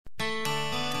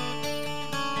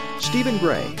Stephen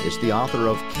Gray is the author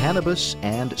of Cannabis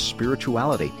and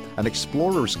Spirituality, an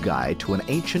explorer's guide to an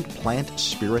ancient plant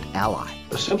spirit ally.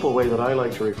 A simple way that I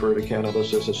like to refer to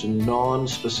cannabis is as a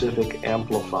non-specific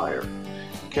amplifier.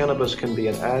 Cannabis can be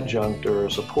an adjunct or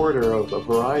a supporter of a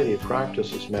variety of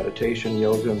practices, meditation,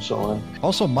 yoga, and so on.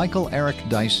 Also, Michael Eric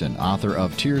Dyson, author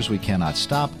of Tears We Cannot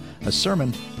Stop, a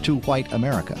sermon to white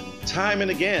America. Time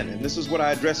and again, and this is what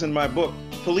I address in my book,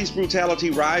 police brutality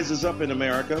rises up in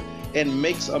America and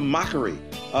makes a mockery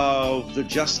of the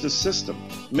justice system,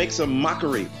 makes a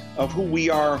mockery of who we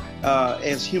are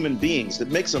as human beings, that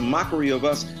makes a mockery of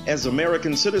us as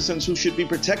American citizens who should be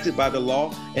protected by the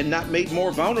law and not made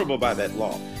more vulnerable by that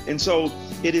law. And so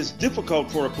it is difficult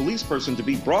for a police person to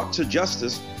be brought to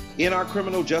justice in our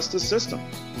criminal justice system.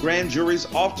 Grand juries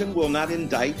often will not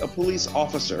indict a police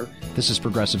officer. This is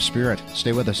Progressive Spirit.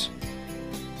 Stay with us.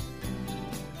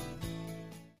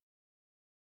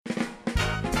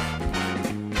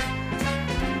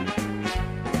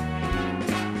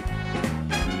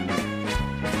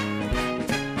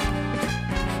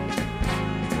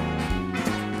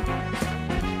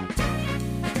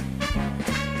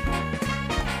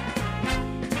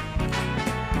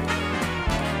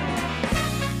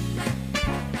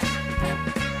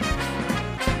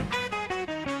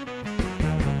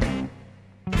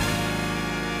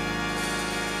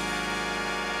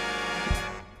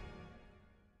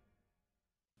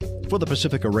 For the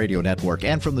Pacifica Radio Network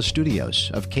and from the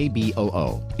studios of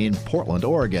KBOO in Portland,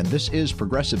 Oregon, this is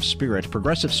Progressive Spirit,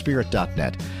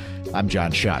 progressivespirit.net. I'm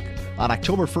John Shuck. On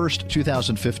October 1st,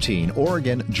 2015,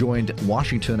 Oregon joined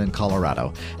Washington and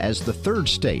Colorado as the third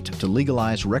state to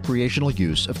legalize recreational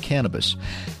use of cannabis.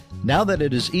 Now that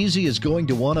it is easy as going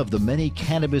to one of the many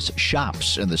cannabis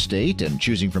shops in the state and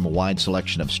choosing from a wide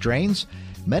selection of strains,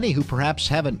 many who perhaps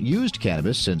haven't used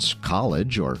cannabis since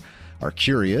college or are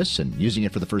curious and using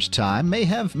it for the first time may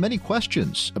have many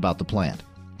questions about the plant.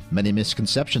 Many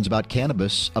misconceptions about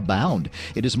cannabis abound.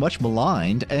 It is much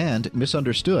maligned and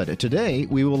misunderstood. Today,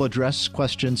 we will address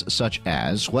questions such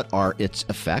as, what are its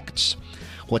effects?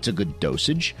 What's a good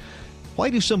dosage?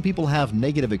 Why do some people have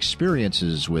negative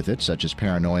experiences with it, such as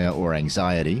paranoia or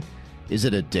anxiety? Is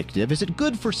it addictive? Is it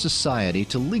good for society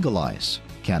to legalize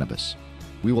cannabis?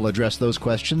 We will address those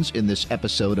questions in this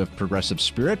episode of Progressive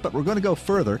Spirit, but we're going to go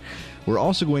further. We're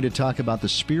also going to talk about the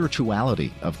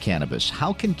spirituality of cannabis.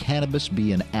 How can cannabis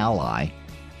be an ally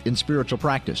in spiritual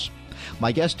practice?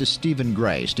 My guest is Stephen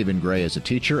Gray. Stephen Gray is a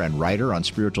teacher and writer on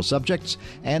spiritual subjects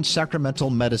and sacramental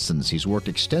medicines. He's worked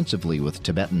extensively with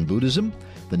Tibetan Buddhism,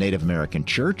 the Native American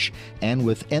Church, and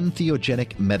with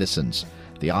entheogenic medicines.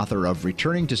 The author of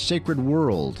Returning to Sacred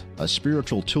World, a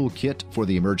spiritual toolkit for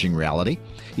the emerging reality.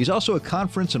 He's also a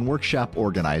conference and workshop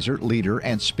organizer, leader,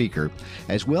 and speaker,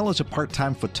 as well as a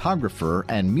part-time photographer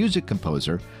and music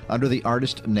composer under the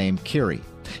artist name Carey.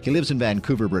 He lives in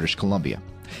Vancouver, British Columbia.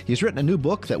 He's written a new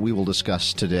book that we will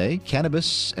discuss today,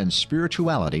 Cannabis and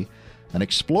Spirituality, an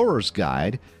explorer's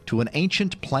guide to an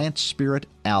ancient plant spirit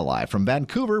ally. From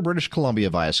Vancouver, British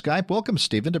Columbia via Skype, welcome,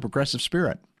 Stephen, to Progressive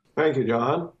Spirit. Thank you,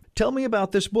 John. Tell me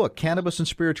about this book, Cannabis and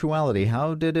Spirituality.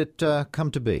 How did it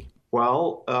come to be?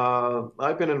 Well,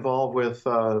 I've been involved with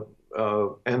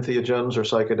entheogens or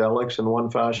psychedelics in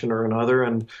one fashion or another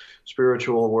and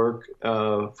spiritual work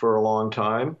for a long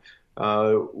time.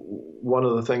 One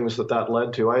of the things that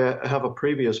led to, I have a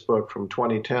previous book from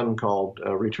 2010 called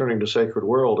Returning to Sacred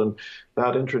World, and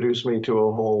that introduced me to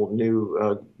a whole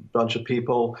new bunch of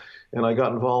people, and I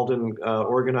got involved in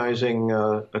organizing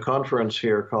a conference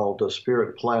here called the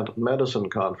Spirit Plant Medicine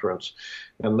Conference,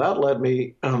 and that led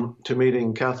me to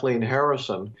meeting Kathleen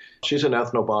Harrison. She's an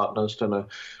ethnobotanist and a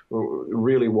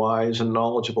really wise and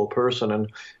knowledgeable person,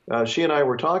 and she and I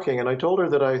were talking, and I told her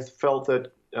that I felt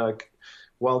that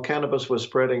while cannabis was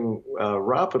spreading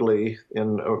rapidly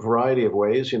in a variety of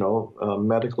ways,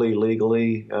 medically,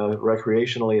 legally,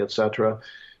 recreationally, etc.,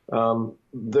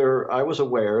 I was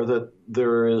aware that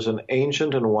there is an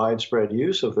ancient and widespread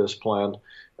use of this plant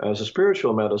as a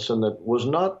spiritual medicine that was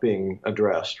not being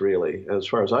addressed, really. As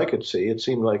far as I could see, it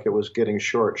seemed like it was getting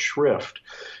short shrift.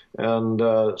 And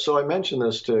so I mentioned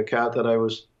this to Kat, that I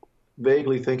was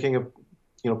vaguely thinking of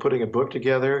putting a book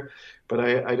together, but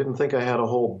I didn't think I had a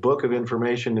whole book of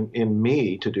information in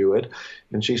me to do it.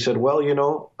 And she said,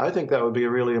 well, I think that would be a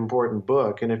really important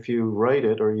book. And if you write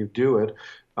it or you do it,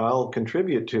 I'll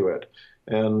contribute to it.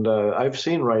 And I've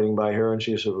seen writing by her, and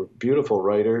she's a beautiful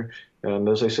writer. And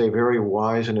as I say, very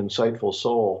wise and insightful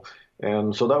soul.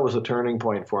 And so that was a turning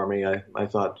point for me. I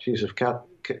thought, geez, if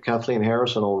Kathleen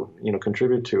Harrison will,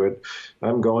 contribute to it,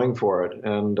 I'm going for it.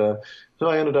 And so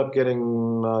I ended up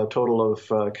getting a total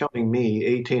of, counting me,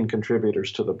 18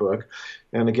 contributors to the book.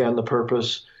 And again, the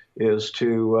purpose is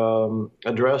to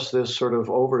address this sort of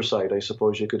oversight, I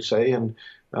suppose you could say, and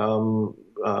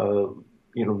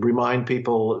remind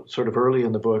people. Sort of early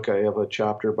in the book, I have a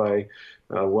chapter by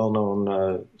a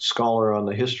well-known scholar on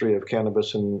the history of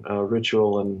cannabis and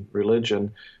ritual and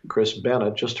religion, Chris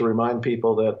Bennett, just to remind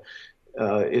people that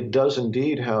it does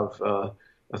indeed have a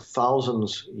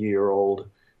thousands-year-old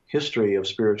history of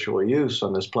spiritual use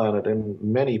on this planet in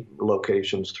many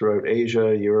locations throughout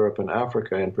Asia, Europe, and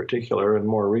Africa in particular, and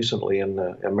more recently in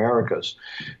the Americas.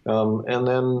 And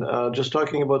then just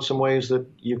talking about some ways that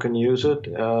you can use it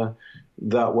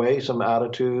that way, some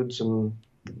attitudes and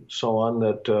so on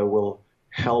that will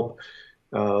help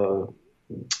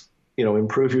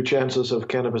improve your chances of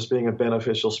cannabis being a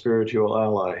beneficial spiritual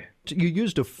ally. You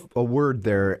used a word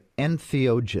there,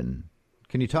 entheogen.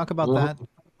 Can you talk about that?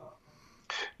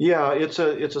 Yeah, it's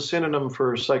a synonym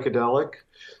for psychedelics.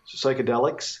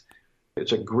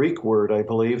 It's a Greek word, I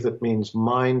believe, that means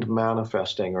mind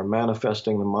manifesting or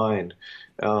manifesting the mind.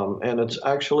 And it's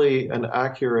actually an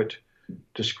accurate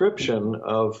description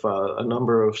of a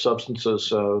number of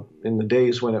substances in the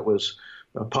days when it was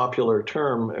a popular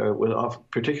term. It was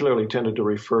particularly tended to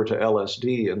refer to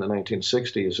LSD in the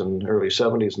 1960s and early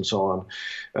 70s and so on.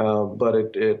 But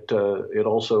it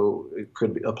also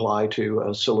could apply to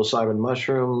psilocybin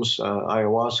mushrooms,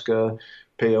 ayahuasca,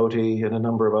 peyote, and a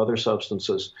number of other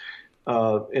substances.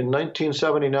 In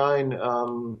 1979,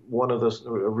 one of the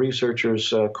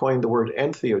researchers coined the word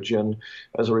entheogen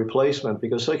as a replacement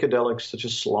because psychedelics is such a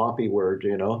sloppy word,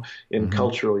 in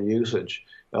cultural usage.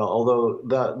 Although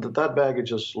that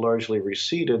baggage has largely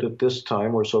receded at this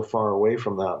time. We're so far away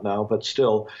from that now, but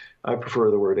still, I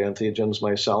prefer the word entheogens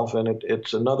myself, and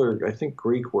it's another, I think,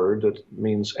 Greek word that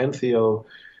means entheo,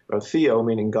 or theo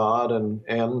meaning God, and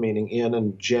en meaning in,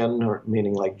 and gen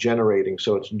meaning like generating.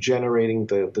 So it's generating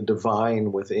the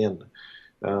divine within.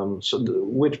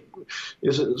 Which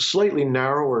is a slightly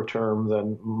narrower term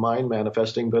than mind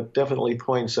manifesting, but definitely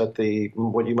points at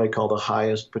what you might call the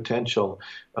highest potential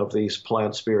of these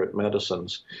plant spirit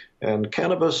medicines. And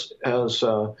cannabis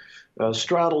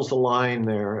straddles the line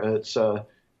there. It's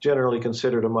generally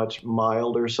considered a much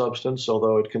milder substance,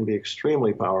 although it can be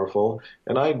extremely powerful.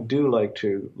 And I do like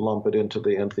to lump it into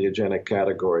the entheogenic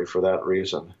category for that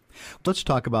reason. Let's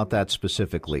talk about that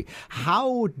specifically.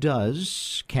 How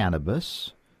does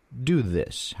cannabis do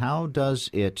this? How does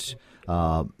it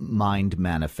mind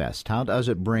manifest? How does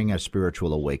it bring a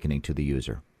spiritual awakening to the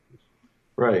user?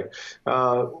 Right.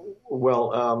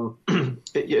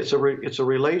 It's a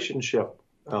relationship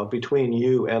between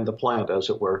you and the plant, as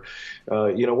it were.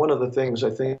 One of the things I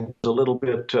think is a little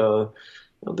bit,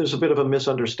 there's a bit of a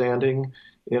misunderstanding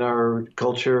in our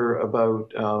culture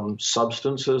about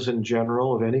substances in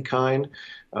general of any kind,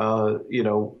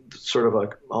 sort of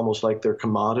like almost like they're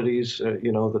commodities,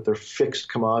 that they're fixed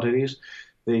commodities.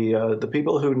 The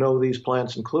people who know these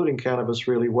plants, including cannabis,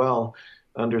 really well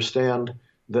understand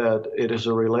that it is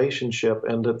a relationship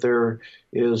and that there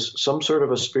is some sort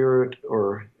of a spirit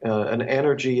or an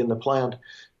energy in the plant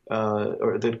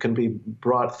or that can be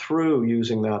brought through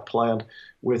using that plant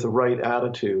with the right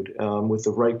attitude, with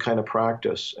the right kind of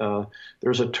practice.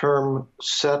 There's a term,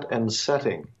 set and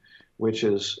setting, which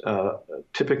is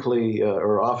typically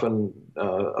or often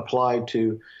applied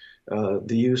to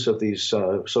the use of these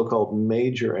so-called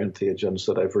major entheogens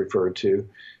that I've referred to.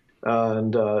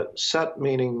 And set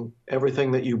meaning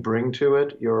everything that you bring to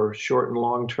it, your short and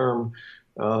long-term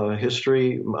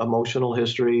history, emotional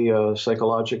history,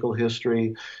 psychological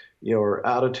history, your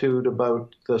attitude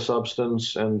about the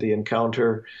substance and the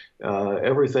encounter,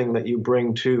 everything that you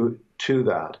bring to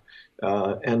that.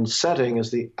 And setting is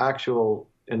the actual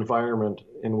environment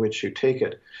in which you take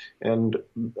it. And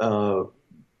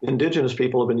indigenous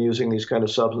people have been using these kind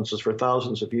of substances for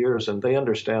thousands of years, and they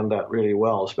understand that really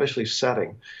well, especially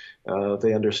setting.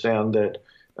 They understand that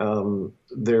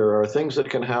there are things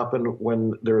that can happen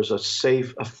when there's a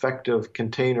safe, effective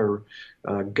container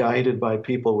guided by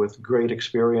people with great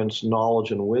experience,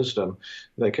 knowledge, and wisdom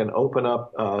that can open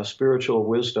up spiritual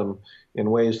wisdom in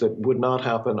ways that would not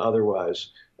happen otherwise.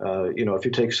 If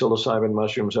you take psilocybin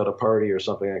mushrooms at a party or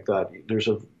something like that, there's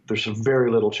a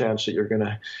very little chance that you're going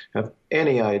to have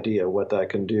any idea what that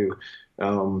can do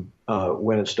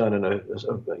when it's done in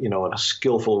a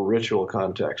skillful ritual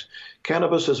context.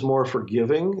 Cannabis is more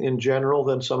forgiving in general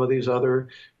than some of these other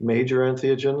major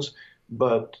entheogens,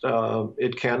 but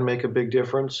it can make a big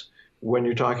difference when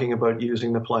you're talking about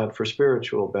using the plant for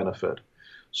spiritual benefit.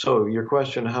 So your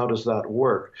question, how does that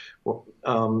work? Well,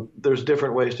 there's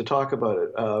different ways to talk about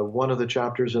it. One of the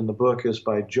chapters in the book is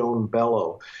by Joan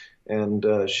Bellow, and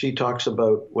she talks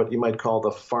about what you might call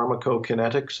the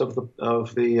pharmacokinetics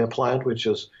of the plant, which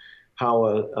is how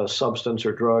a substance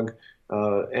or drug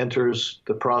enters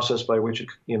the process by which it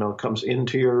comes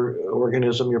into your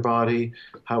organism, your body,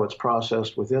 how it's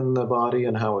processed within the body,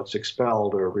 and how it's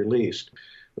expelled or released.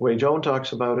 The way Joan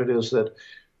talks about it is that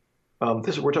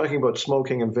we're talking about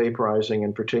smoking and vaporizing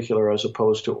in particular, as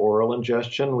opposed to oral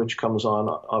ingestion, which comes on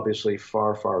obviously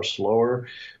far, far slower.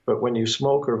 But when you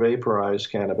smoke or vaporize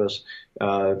cannabis,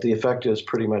 the effect is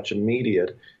pretty much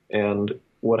immediate. And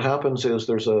what happens is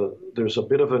there's a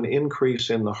bit of an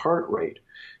increase in the heart rate.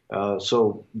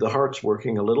 So the heart's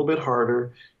working a little bit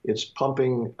harder. It's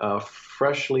pumping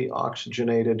freshly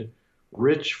oxygenated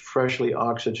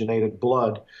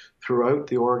blood throughout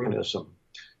the organism.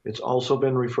 It's also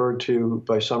been referred to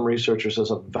by some researchers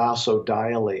as a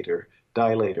vasodilator,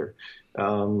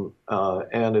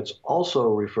 and it's also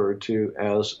referred to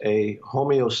as a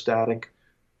homeostatic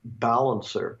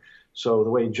balancer. So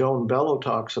the way Joan Bello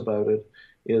talks about it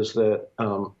is that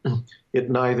it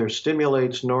neither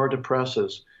stimulates nor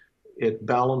depresses. It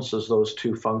balances those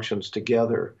two functions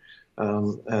together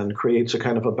and creates a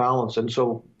kind of a balance. And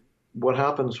so what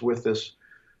happens with this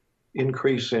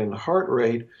increase in heart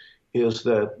rate is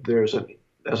that there's,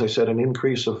 as I said, an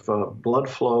increase of blood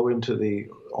flow into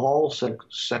all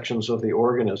sections of the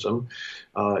organism.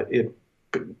 I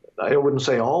wouldn't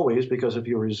say always, because if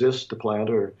you resist the plant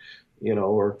or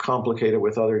complicate it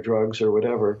with other drugs or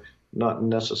whatever, not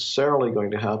necessarily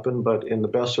going to happen. But in the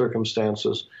best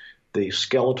circumstances, the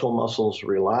skeletal muscles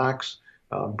relax,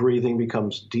 breathing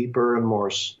becomes deeper and more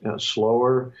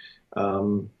slower,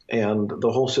 and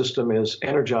the whole system is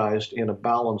energized in a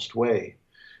balanced way.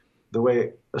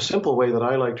 A simple way that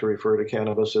I like to refer to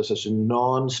cannabis is as a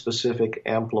non-specific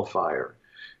amplifier.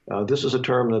 This is a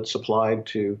term that's applied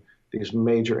to these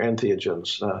major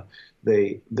entheogens.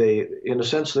 They, in a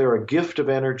sense, they're a gift of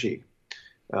energy,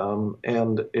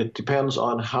 and it depends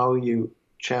on how you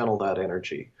channel that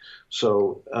energy.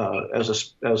 So,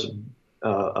 as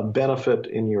a benefit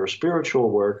in your spiritual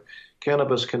work,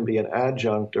 cannabis can be an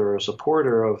adjunct or a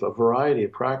supporter of a variety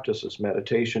of practices,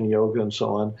 meditation, yoga, and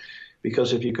so on.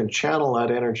 Because if you can channel that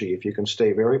energy, if you can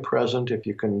stay very present, if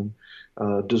you can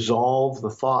dissolve the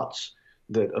thoughts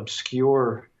that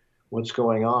obscure what's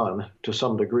going on to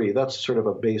some degree, that's sort of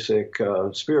a basic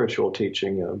spiritual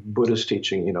teaching, Buddhist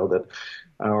teaching, that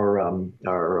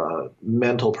our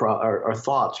mental our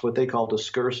thoughts, what they call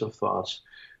discursive thoughts,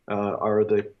 are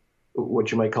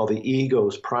what you might call the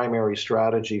ego's primary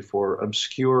strategy for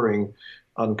obscuring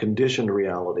unconditioned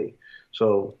reality.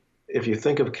 So if you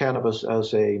think of cannabis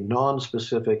as a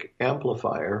non-specific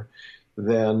amplifier,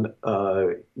 then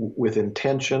with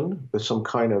intention, with some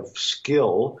kind of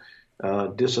skill,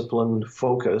 disciplined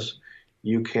focus,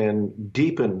 you can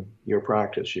deepen your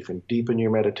practice. You can deepen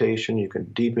your meditation. You can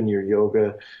deepen your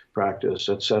yoga practice,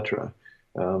 etc.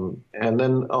 And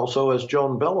then also, as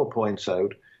Joan Bello points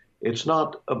out, it's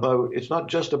not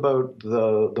just about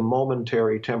the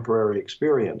momentary, temporary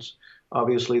experience.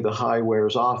 Obviously, the high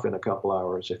wears off in a couple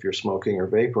hours if you're smoking or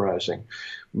vaporizing.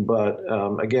 But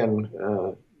again,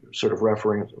 sort of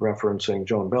referencing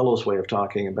Joan Bello's way of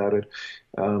talking about it,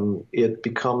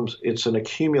 it's an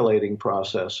accumulative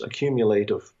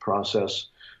process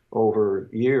over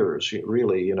years,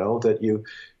 really,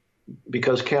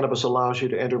 because cannabis allows you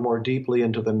to enter more deeply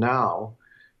into the now,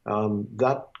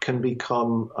 that can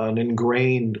become an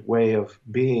ingrained way of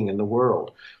being in the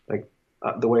world. Like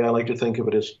the way I like to think of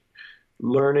it is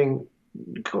learning.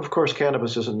 Of course,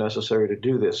 cannabis isn't necessary to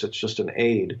do this. It's just an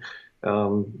aid.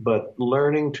 But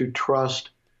learning to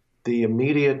trust the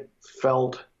immediate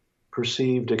felt,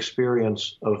 perceived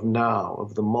experience of now,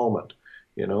 of the moment,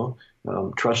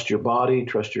 trust your body,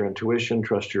 trust your intuition,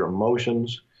 trust your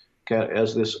emotions.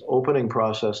 As this opening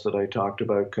process that I talked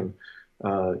about can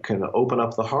open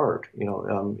up the heart.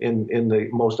 In the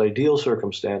most ideal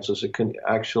circumstances, it can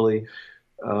actually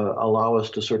allow us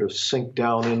to sort of sink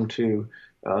down into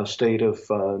a state of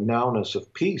nowness,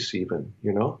 of peace even,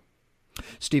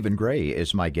 Stephen Gray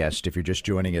is my guest if you're just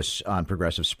joining us on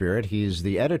Progressive Spirit. He's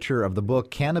the editor of the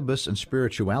book Cannabis and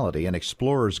Spirituality, an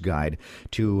explorer's guide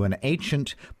to an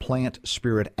ancient plant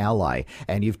spirit ally.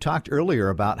 And you've talked earlier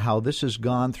about how this has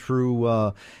gone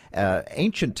through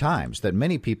ancient times, that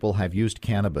many people have used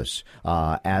cannabis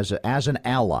as an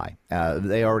ally.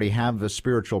 They already have a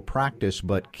spiritual practice,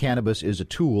 but cannabis is a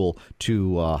tool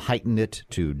to heighten it,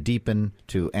 to deepen,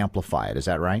 to amplify it. Is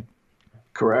that right?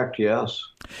 Correct, yes.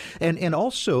 And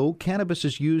also, cannabis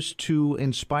is used to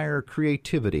inspire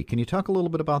creativity. Can you talk a little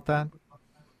bit about that?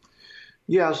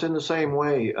 Yes, in the same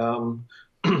way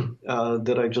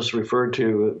that I just referred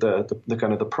to, the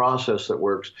kind of the process that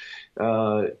works.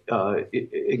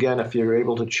 Again, if you're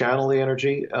able to channel the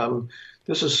energy,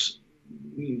 this is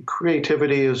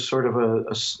creativity is sort of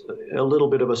a little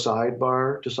bit of a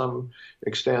sidebar to some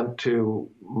extent to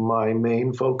my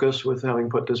main focus with having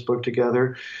put this book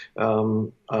together,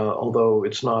 although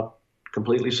it's not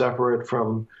completely separate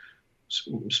from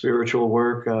spiritual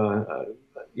work.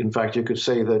 In fact, you could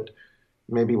say that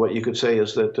maybe what you could say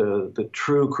is that the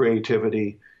true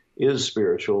creativity is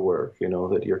spiritual work,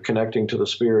 that you're connecting to the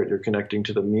spirit, you're connecting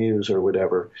to the muse or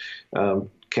whatever.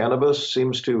 Cannabis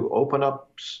seems to open up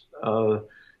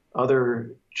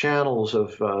other channels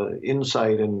of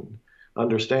insight and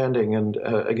understanding. And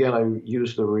again, I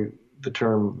used the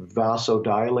term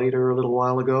vasodilator a little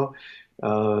while ago.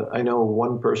 I know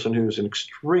one person who's an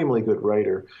extremely good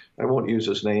writer. I won't use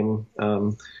his name,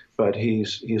 but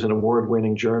he's an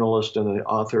award-winning journalist and the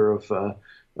author of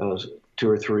 2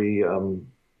 or 3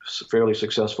 fairly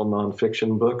successful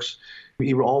nonfiction books.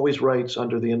 He always writes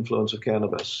under the influence of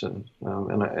cannabis, and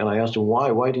I asked him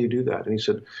why. Why do you do that? And he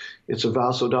said, it's a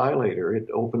vasodilator. It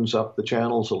opens up the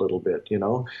channels a little bit,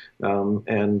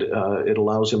 and it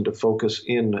allows him to focus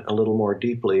in a little more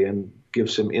deeply and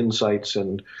gives him insights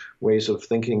and ways of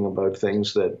thinking about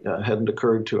things that hadn't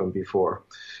occurred to him before.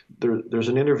 There's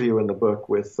an interview in the book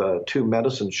with 2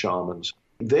 medicine shamans.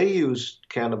 They use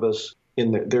cannabis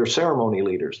in their ceremony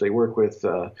leaders. They work with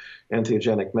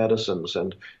entheogenic medicines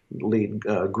and lead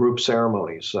group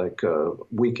ceremonies, like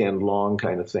weekend-long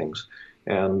kind of things.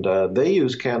 And they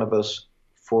use cannabis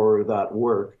for that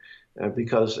work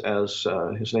because, as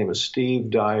his name is Steve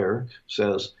Dyer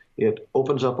says, it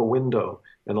opens up a window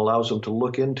and allows him to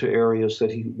look into areas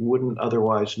that he wouldn't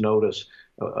otherwise notice.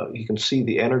 He can see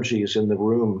the energies in the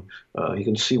room. He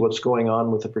can see what's going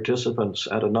on with the participants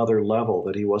at another level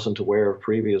that he wasn't aware of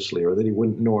previously or that he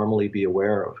wouldn't normally be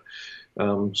aware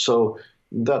of. So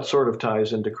that sort of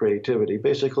ties into creativity.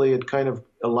 Basically, it kind of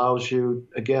allows you,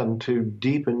 again, to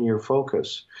deepen your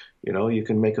focus. You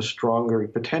can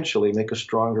potentially make a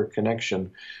stronger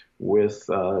connection with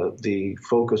the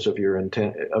focus of your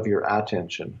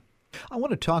attention. I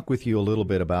want to talk with you a little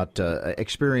bit about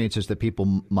experiences that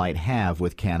people might have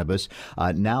with cannabis.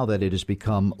 Now that it has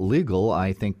become legal,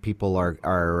 I think people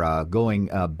are going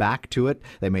back to it.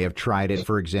 They may have tried it,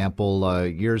 for example,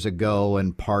 years ago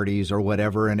in parties or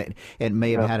whatever, and it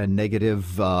may have had a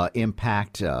negative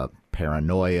impact,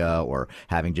 paranoia or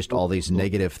having just all these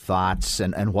negative thoughts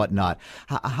and whatnot.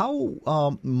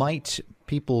 How might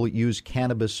people use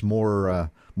cannabis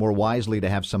more wisely to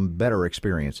have some better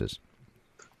experiences?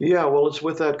 Yeah, well, it's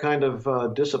with that kind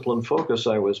of disciplined focus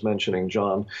I was mentioning,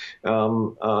 John.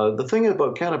 The thing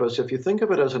about cannabis, if you think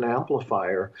of it as an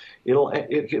amplifier,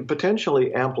 it can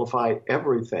potentially amplify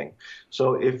everything.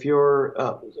 So if you're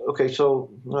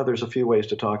there's a few ways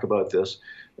to talk about this.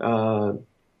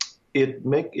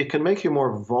 It can make you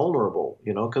more vulnerable,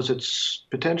 because it's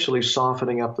potentially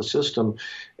softening up the system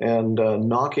and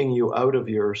knocking you out of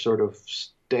your sort of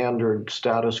standard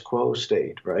status quo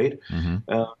state, right?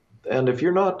 Mm-hmm. And if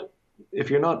you don't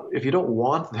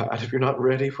want that, if you're not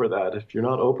ready for that, if you're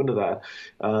not open to that,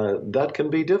 that can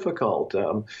be difficult.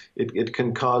 It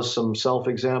can cause some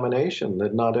self-examination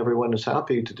that not everyone is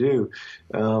happy to do.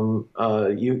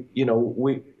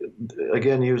 We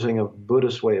again, using a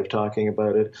Buddhist way of talking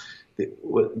about it,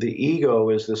 the ego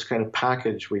is this kind of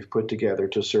package we've put together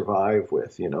to survive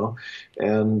with,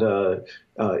 and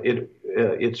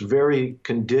it's very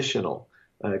conditional.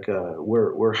 Like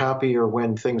we're happier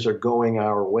when things are going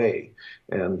our way,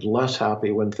 and less happy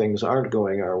when things aren't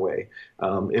going our way.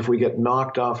 If we get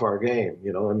knocked off our game,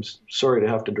 I'm sorry to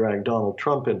have to drag Donald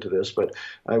Trump into this, but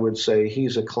I would say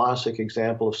he's a classic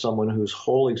example of someone whose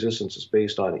whole existence is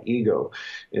based on ego.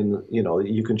 And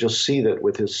you can just see that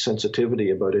with his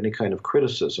sensitivity about any kind of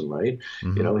criticism, right?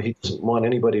 Mm-hmm. He doesn't want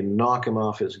anybody to knock him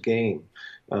off his game.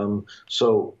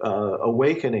 So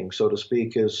awakening, so to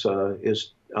speak, is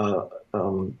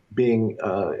being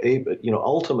able,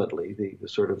 ultimately the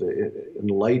sort of the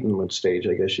enlightenment stage,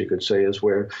 I guess you could say, is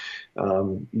where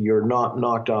you're not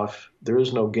knocked off. There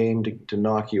is no game to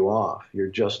knock you off. You're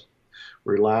just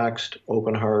relaxed,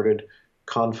 open-hearted,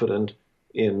 confident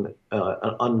in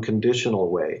an unconditional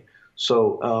way.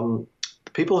 So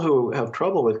people who have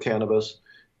trouble with cannabis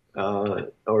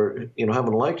or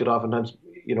haven't liked it, oftentimes,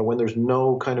 when there's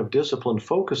no kind of disciplined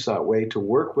focus that way to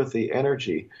work with the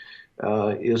energy,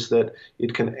 is that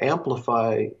it can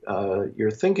amplify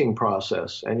your thinking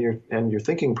process, and your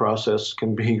thinking process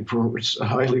can be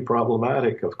highly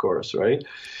problematic, of course, right?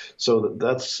 So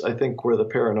that's, I think, where the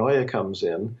paranoia comes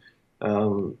in.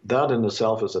 That in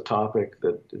itself is a topic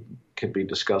that can be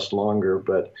discussed longer,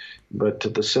 but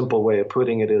the simple way of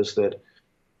putting it is that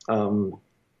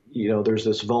there's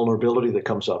this vulnerability that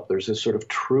comes up. There's this sort of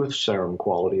truth serum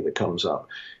quality that comes up.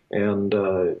 and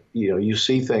you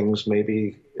see things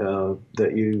maybe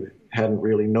that you hadn't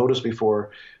really noticed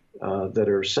before, that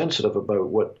are sensitive about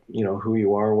what, who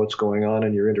you are, what's going on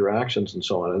in your interactions and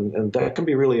so on. And that can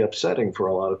be really upsetting for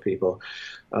a lot of people.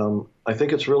 I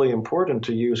think it's really important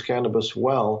to use cannabis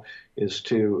well, is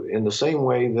to, in the same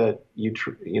way that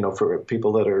for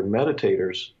people that are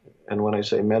meditators, and when I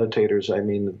say meditators, I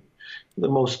mean the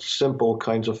most simple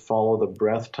kinds of follow the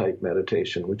breath type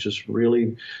meditation, which is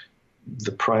really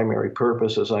the primary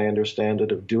purpose, as I understand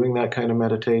it, of doing that kind of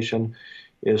meditation,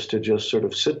 is to just sort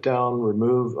of sit down,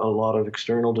 remove a lot of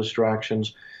external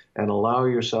distractions, and allow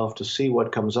yourself to see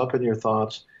what comes up in your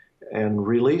thoughts and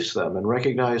release them, and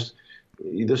recognize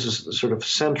this is sort of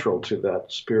central to that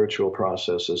spiritual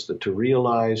process, is that to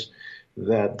realize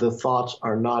that the thoughts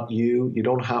are not you. You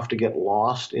don't have to get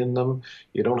lost in them.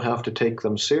 You don't have to take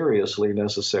them seriously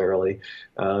necessarily.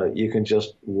 You can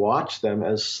just watch them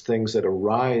as things that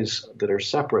arise that are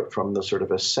separate from the sort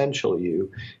of essential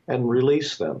you, and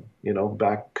release them,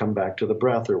 come back to the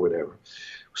breath or whatever.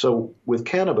 So with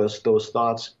cannabis, those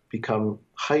thoughts become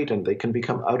heightened. They can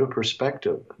become out of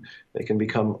perspective. They can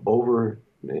become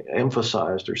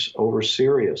over-emphasized or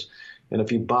over-serious. And if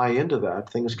you buy into that,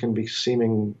 things can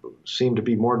seem to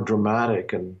be more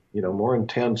dramatic and, more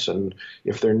intense, and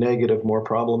if they're negative, more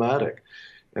problematic.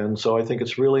 And so I think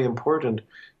it's really important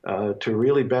to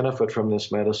really benefit from this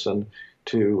medicine,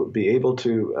 to be able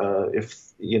to,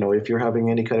 if you're having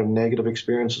any kind of negative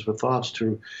experiences with thoughts,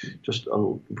 to just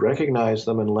recognize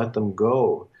them and let them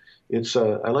go.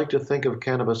 I like to think of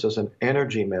cannabis as an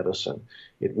energy medicine.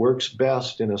 It works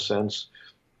best, in a sense,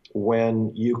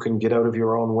 when you can get out of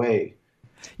your own way.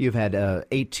 You've had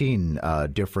 18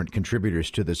 different contributors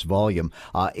to this volume.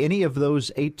 Any of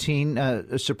those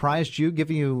 18 surprised you,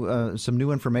 giving you some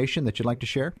new information that you'd like to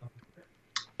share?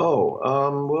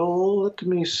 Well, let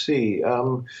me see.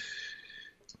 Well,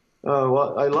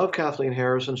 I love Kathleen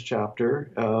Harrison's chapter.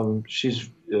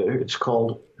 It's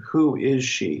called "Who Is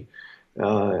She?"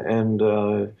 And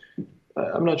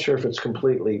I'm not sure if it's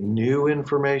completely new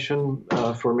information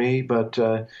for me,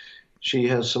 but she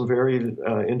has some very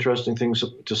interesting things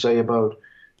to say about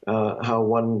how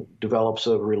one develops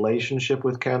a relationship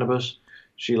with cannabis.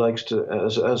 She likes to,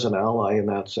 as an ally in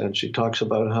that sense, she talks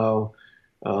about how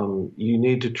you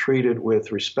need to treat it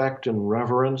with respect and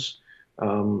reverence,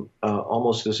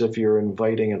 almost as if you're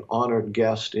inviting an honored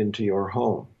guest into your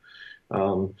home.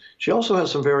 She also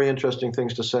has some very interesting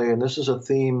things to say, and this is a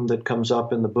theme that comes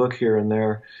up in the book here and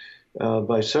there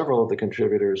by several of the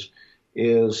contributors,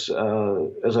 is,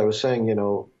 as I was saying,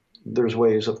 there's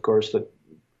ways, of course, that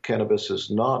cannabis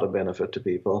is not a benefit to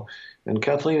people. And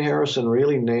Kathleen Harrison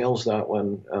really nails that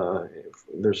one.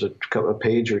 There's a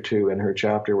page or two in her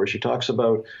chapter where she talks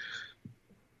about,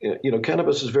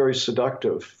 cannabis is very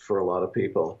seductive for a lot of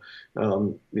people.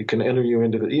 It can enter you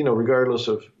into the, regardless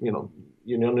of,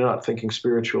 you're not thinking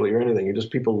spiritually or anything.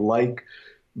 People like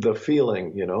the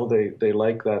feeling, they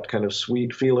like that kind of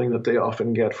sweet feeling that they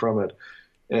often get from it.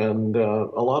 And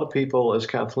a lot of people, as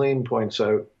Kathleen points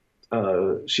out,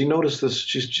 she noticed this.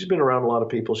 She's been around a lot of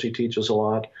people. She teaches a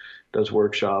lot, does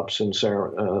workshops and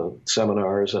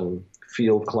seminars and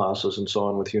field classes and so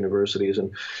on with universities.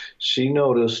 And she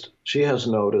has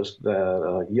noticed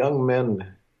that young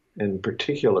men in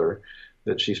particular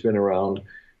that she's been around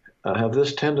have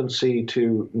this tendency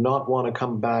to not want to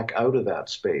come back out of that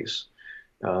space,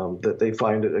 that they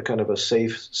find it a kind of a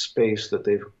safe space that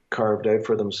they've carved out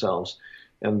for themselves.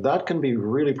 And that can be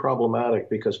really problematic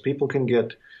because people can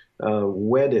get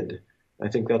wedded. I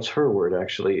think that's her word,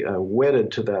 actually,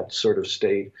 wedded to that sort of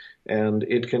state, and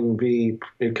it can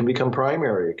become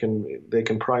primary. They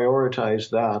can prioritize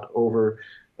that over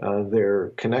their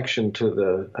connection to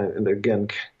the, and again,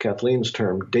 Kathleen's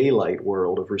term, daylight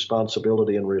world of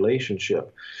responsibility and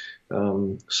relationship.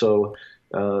 So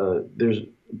there's,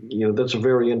 that's a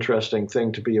very interesting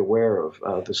thing to be aware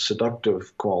of, the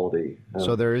seductive quality.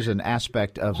 So there is an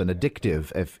aspect of an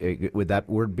addictive. Would that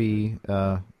word be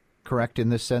correct in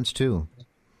this sense too?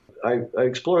 I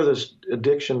explore this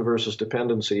addiction versus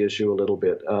dependency issue a little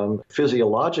bit.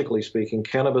 Physiologically speaking,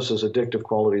 cannabis's addictive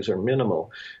qualities are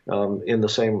minimal.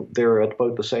 They're at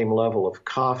about the same level of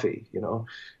coffee,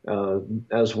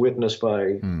 as witnessed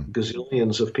by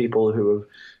gazillions of people who have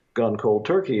gone cold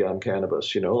turkey on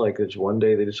cannabis, like it's one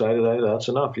day they decided that's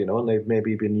enough, and they've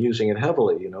maybe been using it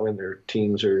heavily, in their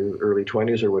teens or early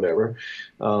 20s or whatever.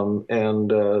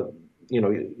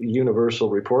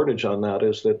 Universal reportage on that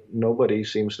is that nobody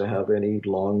seems to have any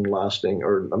long-lasting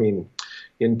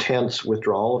intense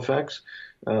withdrawal effects.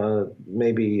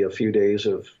 maybe a few days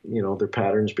of, their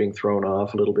patterns being thrown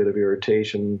off, a little bit of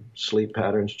irritation, sleep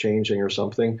patterns changing or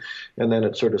something, and then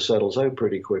it sort of settles out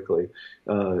pretty quickly.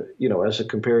 As it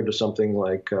compared to something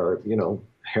like,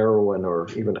 heroin or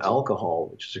even alcohol,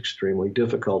 which is extremely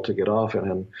difficult to get off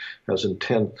and has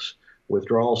intense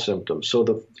withdrawal symptoms. So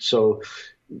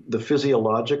the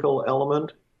physiological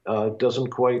element doesn't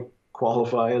quite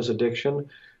qualify as addiction,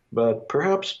 but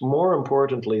perhaps more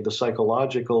importantly, the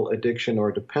psychological addiction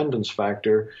or dependence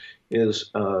factor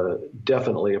is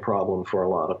definitely a problem for a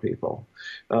lot of people.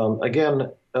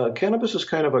 Again, cannabis is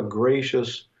kind of a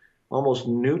gracious, almost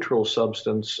neutral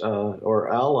substance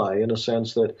or ally in a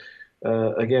sense that,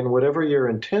 again, whatever your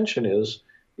intention is,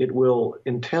 it will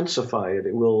intensify it.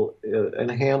 It will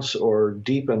enhance or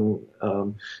deepen,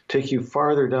 take you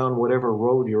farther down whatever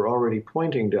road you're already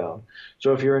pointing down.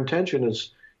 So if your intention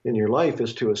is in your life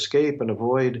is to escape and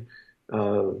avoid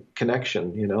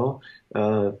connection,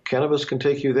 cannabis can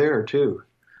take you there too.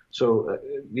 So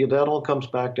that all comes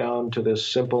back down to this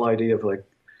simple idea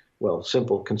of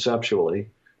simple conceptually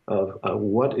of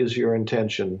what is your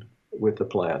intention with the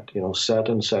plant, set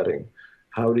and setting.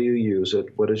 How do you use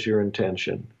it? What is your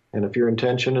intention? And if your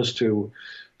intention is to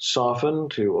soften,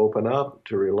 to open up,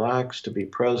 to relax, to be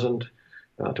present,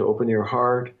 to open your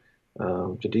heart,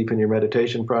 to deepen your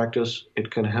meditation practice,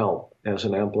 it can help as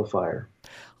an amplifier.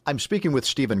 I'm speaking with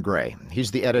Stephen Gray.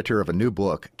 He's the editor of a new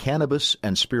book, Cannabis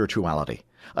and Spirituality,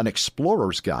 an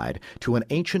explorer's guide to an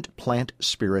ancient plant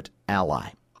spirit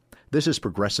ally. This is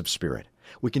Progressive Spirit.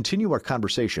 We continue our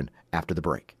conversation after the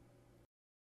break.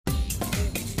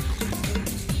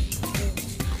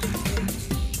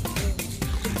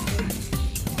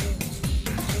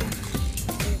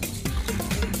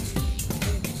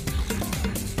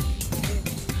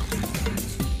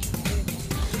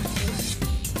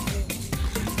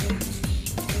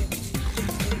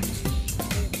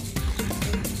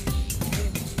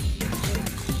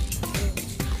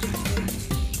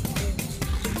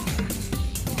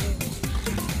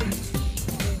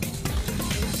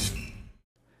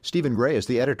 Stephen Gray is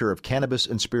the editor of Cannabis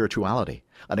and Spirituality,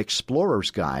 an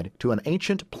explorer's guide to an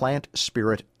ancient plant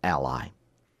spirit ally.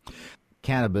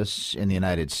 Cannabis in the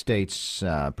United States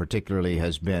particularly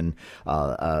has been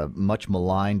a much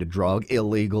maligned drug,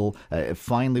 illegal,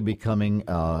 finally becoming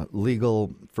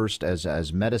legal first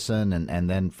as medicine and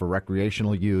then for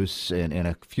recreational use in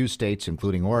a few states,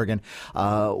 including Oregon.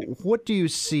 What do you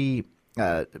see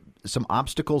some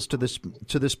obstacles to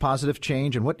this positive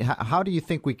change, and how do you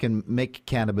think we can make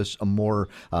cannabis a more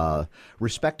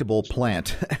respectable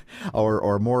plant,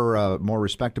 or more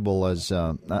respectable as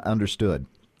understood?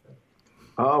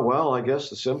 Well, I guess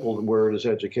the simple word is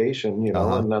education,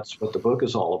 and that's what the book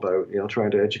is all about,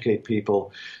 trying to educate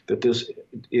people that this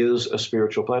is a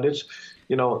spiritual plant. It's,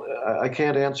 I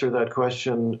can't answer that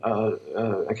question.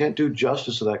 I can't do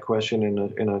justice to that question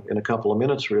in a couple of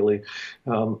minutes, really.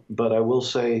 But I will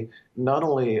say, not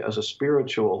only as a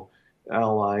spiritual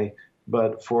ally,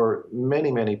 but for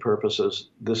many, many purposes,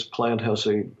 this plant has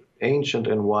a ancient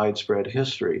and widespread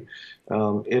history.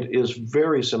 It is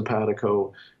very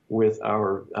simpatico with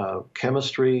our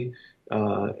chemistry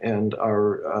and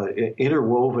our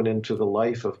interwoven into the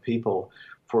life of people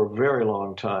for a very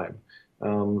long time.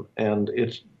 And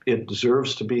it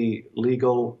deserves to be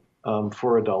legal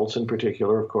for adults in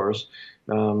particular, of course.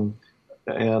 And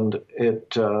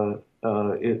it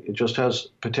just has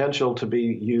potential to be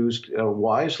used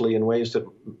wisely in ways that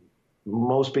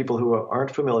most people who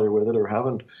aren't familiar with it or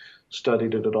haven't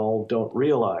studied it at all don't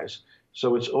realize.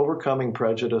 So it's overcoming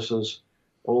prejudices,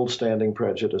 old standing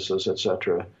prejudices,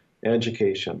 etc.,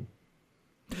 education.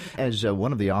 As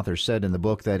one of the authors said in the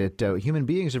book, that human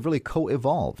beings have really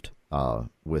co-evolved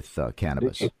with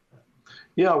cannabis.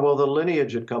 Yeah, well, the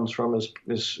lineage it comes from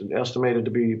is estimated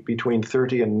to be between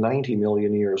 30 and 90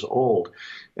 million years old.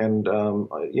 And,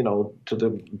 to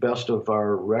the best of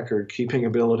our record-keeping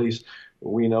abilities,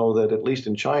 we know that at least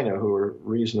in China, who are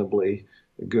reasonably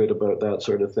good about that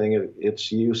sort of thing,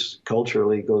 its use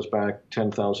culturally goes back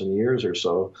 10,000 years or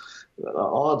so.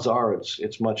 Odds are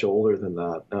it's much older than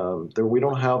that. We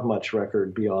don't have much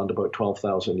record beyond about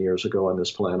 12,000 years ago on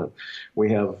this planet.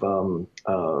 We have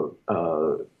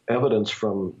evidence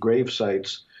from grave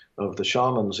sites of the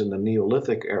shamans in the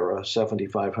Neolithic era,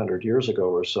 7,500 years ago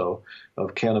or so,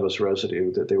 of cannabis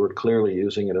residue, that they were clearly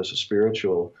using it as a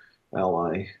spiritual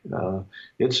ally.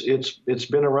 It's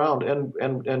been around,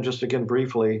 and just again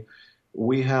briefly,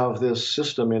 we have this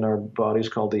system in our bodies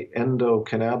called the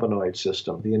endocannabinoid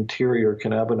system, the interior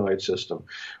cannabinoid system.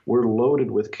 We're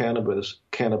loaded with cannabis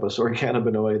or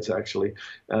cannabinoids, actually,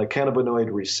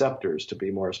 cannabinoid receptors, to be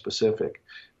more specific.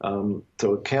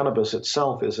 So cannabis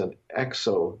itself is an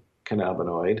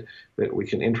exocannabinoid that we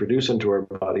can introduce into our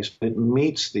bodies. It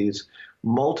meets these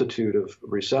multitude of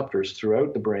receptors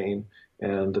throughout the brain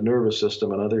and the nervous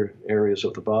system and other areas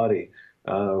of the body.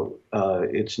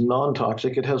 It's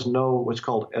non-toxic. It has no what's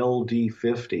called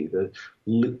LD50, the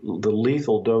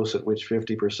lethal dose at which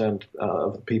 50%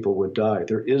 of people would die.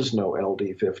 There is no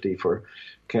LD50 for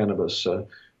cannabis.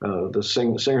 The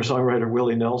singer-songwriter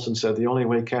Willie Nelson said the only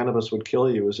way cannabis would kill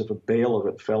you is if a bale of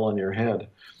it fell on your head.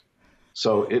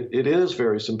 So it is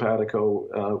very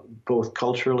simpatico, both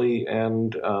culturally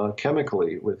and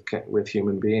chemically with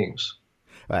human beings.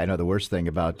 I know the worst thing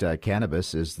about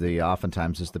cannabis is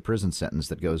oftentimes the prison sentence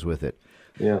that goes with it.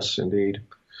 Yes, indeed.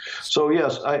 So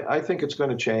yes, I think it's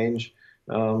going to change.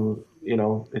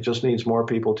 It just needs more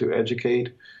people to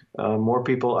educate. More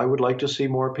people. I would like to see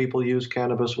more people use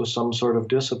cannabis with some sort of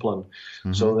discipline,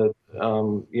 so that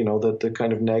that the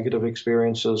kind of negative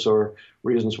experiences or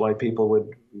reasons why people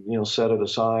would set it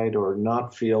aside or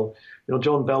not feel.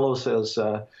 Joan Bellows says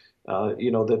that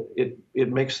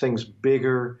it makes things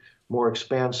bigger, more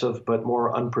expansive, but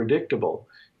more unpredictable.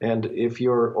 And if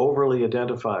you're overly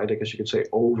identified, I guess you could say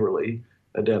overly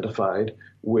identified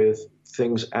with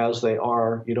things as they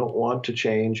are, you don't want to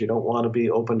change, you don't want to be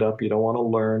opened up, you don't want to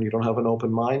learn, you don't have an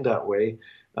open mind that way.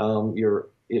 You're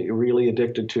really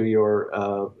addicted to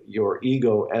your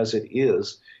ego as it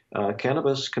is.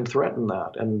 Cannabis can threaten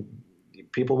that, and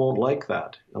people won't like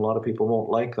that. A lot of people won't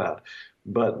like that.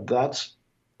 But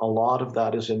a lot of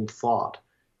that is in thought.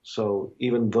 So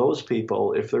even those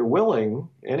people, if they're willing,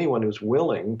 anyone who's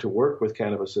willing to work with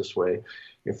cannabis this way,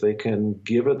 if they can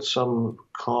give it some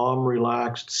calm,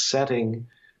 relaxed setting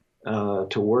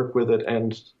to work with it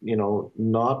and,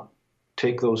 not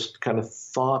take those kind of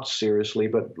thoughts seriously,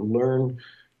 but learn,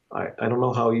 I don't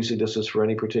know how easy this is for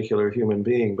any particular human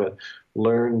being, but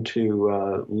learn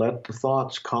to let the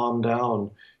thoughts calm down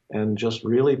and just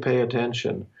really pay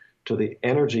attention to the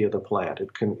energy of the plant.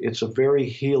 It's a very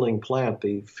healing plant.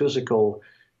 The physical,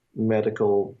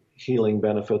 medical healing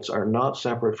benefits are not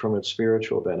separate from its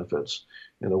spiritual benefits.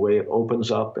 In the way it opens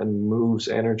up and moves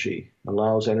energy,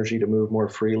 allows energy to move more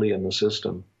freely in the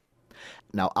system.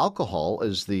 Now, alcohol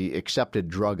is the accepted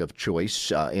drug of choice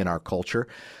in our culture.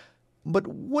 But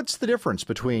what's the difference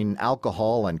between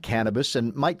alcohol and cannabis,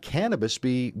 and might cannabis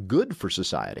be good for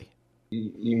society?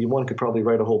 One could probably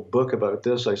write a whole book about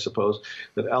this, I suppose,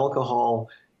 that alcohol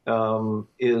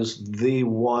is the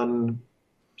one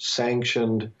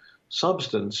sanctioned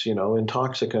substance,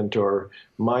 intoxicant or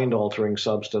mind-altering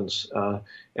substance,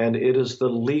 and it is the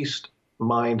least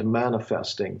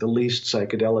mind-manifesting, the least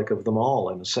psychedelic of them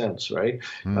all, in a sense, right?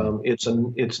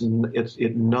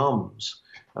 It numbs.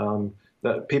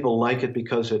 That people like it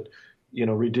because it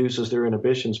reduces their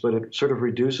inhibitions, but it sort of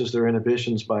reduces their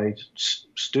inhibitions by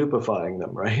stupefying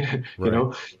them, right?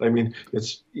 Right.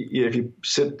 It's if you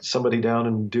sit somebody down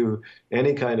and do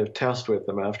any kind of test with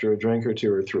them after a drink or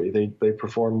two or three, they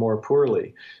perform more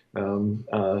poorly.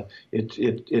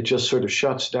 It just sort of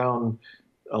shuts down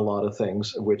a lot of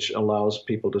things, which allows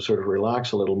people to sort of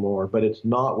relax a little more, but it's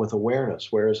not with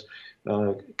awareness. Whereas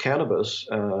cannabis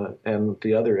and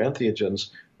the other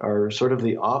entheogens are sort of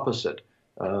the opposite.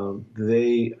 You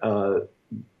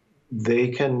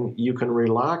can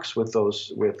relax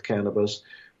with cannabis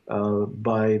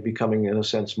by becoming, in a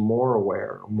sense, more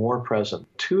aware, more present.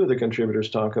 Two of the contributors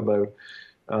talk about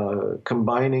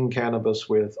combining cannabis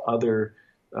with other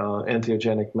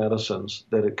entheogenic medicines,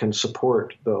 that it can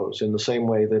support those in the same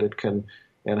way that it can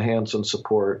enhance and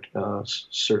support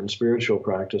certain spiritual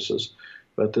practices.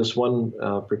 But this one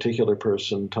particular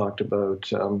person talked about,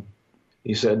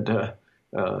 he said,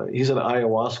 he's an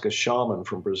ayahuasca shaman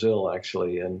from Brazil,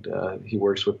 actually, and he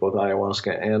works with both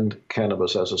ayahuasca and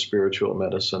cannabis as a spiritual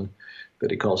medicine that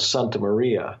he calls Santa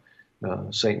Maria,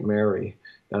 Saint Mary.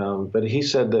 But he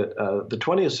said that the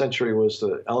 20th century was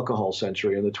the alcohol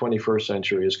century, and the 21st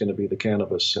century is going to be the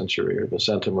cannabis century, or the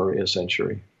Santa Maria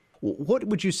century. What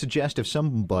would you suggest if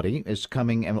somebody is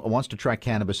coming and wants to try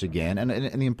cannabis again, and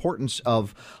the importance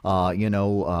of,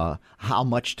 how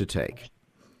much to take?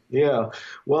 Yeah.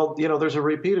 Well, there's a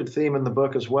repeated theme in the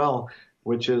book as well,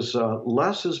 which is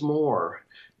less is more.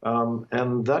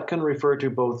 And that can refer to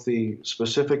both the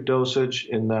specific dosage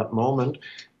in that moment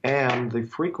and the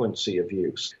frequency of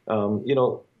use.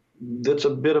 That's a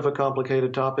bit of a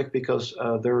complicated topic because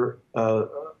there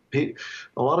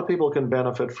a lot of people can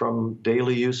benefit from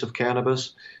daily use of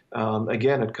cannabis.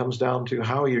 Again, it comes down to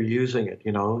how you're using it.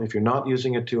 If you're not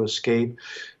using it to escape,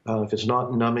 if it's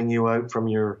not numbing you out from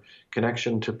your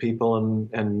connection to people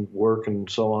and work and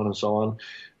so on and so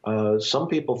on. Some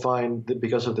people find that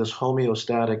because of this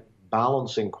homeostatic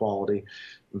balancing quality,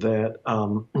 that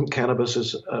cannabis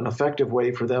is an effective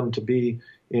way for them to be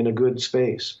in a good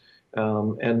space.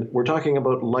 And we're talking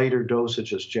about lighter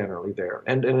dosages generally there.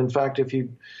 And in fact, if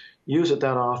you use it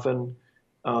that often,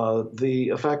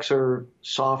 the effects are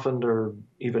softened or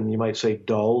even, you might say,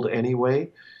 dulled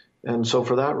anyway. And so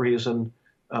for that reason,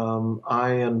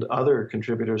 I and other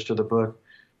contributors to the book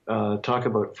talk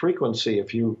about frequency.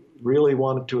 If you really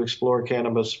wanted to explore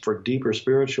cannabis for deeper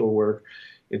spiritual work,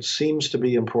 it seems to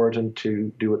be important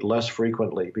to do it less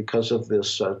frequently because of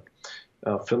this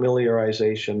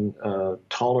familiarization,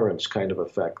 tolerance kind of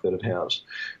effect that it has.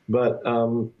 But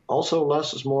also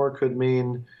less is more could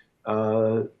mean,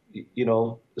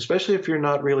 especially if you're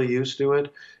not really used to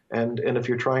it, and if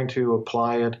you're trying to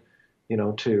apply it,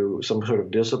 to some sort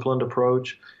of disciplined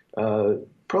approach,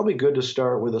 probably good to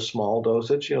start with a small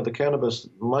dosage. The cannabis,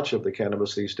 much of the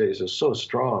cannabis these days is so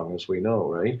strong, as we know,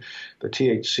 right? The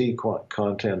THC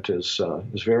content is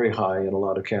very high in a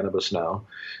lot of cannabis now.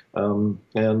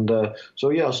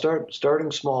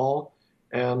 Starting small.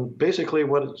 And basically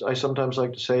what I sometimes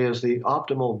like to say is the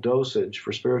optimal dosage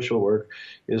for spiritual work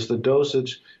is the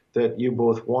dosage that you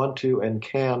both want to and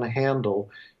can handle,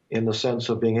 in the sense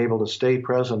of being able to stay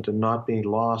present and not be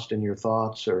lost in your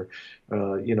thoughts or,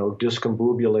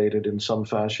 discombobulated in some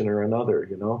fashion or another,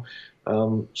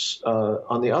 On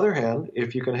the other hand,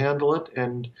 if you can handle it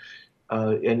and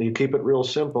you keep it real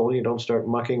simple, you don't start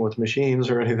mucking with machines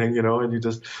or anything, and you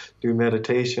just do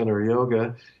meditation or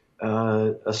yoga,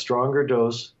 a stronger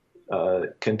dose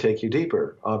can take you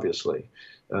deeper, obviously.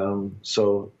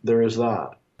 So there is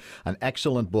that. An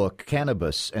excellent book,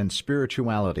 Cannabis and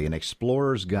Spirituality, An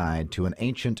Explorer's Guide to an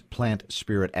Ancient Plant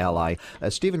Spirit Ally.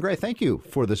 Stephen Gray, thank you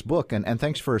for this book, and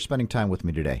thanks for spending time with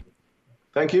me today.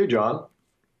 Thank you, John.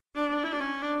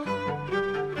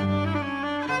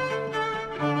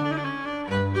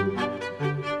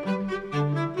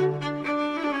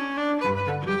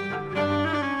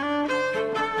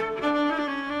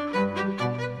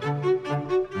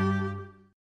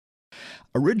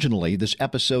 Originally, this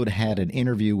episode had an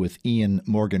interview with Ian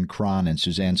Morgan-Cron and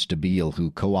Suzanne Stabile,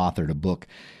 who co-authored a book,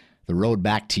 The Road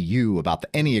Back to You, about the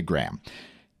Enneagram.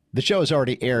 The show has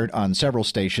already aired on several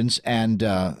stations, and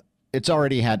it's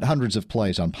already had hundreds of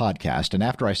plays on podcast. And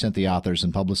after I sent the authors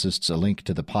and publicists a link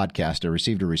to the podcast, I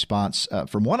received a response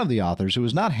from one of the authors who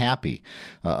was not happy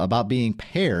about being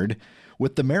paired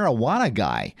with the marijuana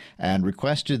guy and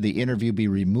requested the interview be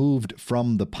removed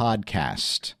from the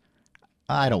podcast.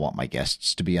 I don't want my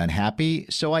guests to be unhappy,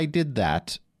 so I did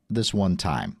that this one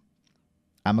time.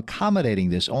 I'm accommodating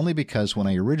this only because when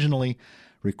I originally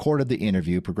recorded the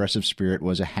interview, Progressive Spirit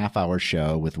was a half-hour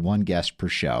show with one guest per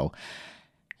show,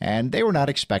 and they were not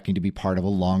expecting to be part of a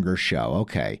longer show.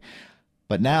 Okay.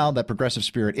 But now that Progressive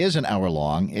Spirit is an hour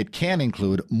long, it can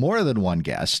include more than one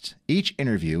guest. Each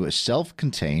interview is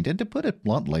self-contained, and to put it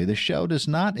bluntly, the show does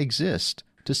not exist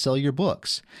to sell your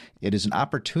books. It is an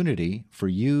opportunity for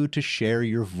you to share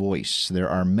your voice. There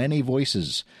are many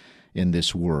voices in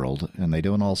this world, and they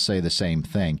don't all say the same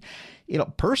thing.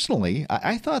 Personally,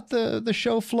 I thought the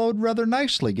show flowed rather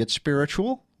nicely. Get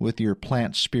spiritual with your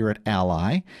plant spirit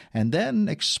ally, and then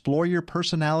explore your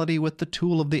personality with the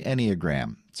tool of the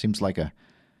Enneagram. Seems like a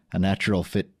natural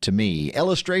fit to me.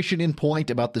 Illustration in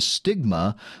point about the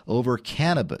stigma over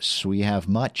cannabis. We have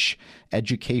much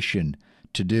education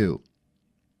to do.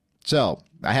 So,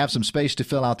 I have some space to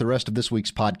fill out the rest of this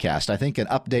week's podcast. I think an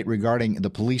update regarding the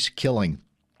police killing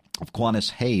of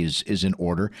Quantis Hayes is in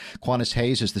order. Quantis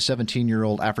Hayes is the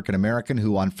 17-year-old African-American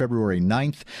who on February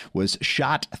 9th was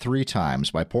shot 3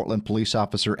 times by Portland police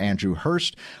officer Andrew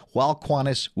Hurst while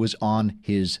Quantis was on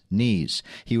his knees.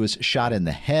 He was shot in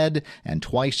the head and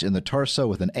twice in the torso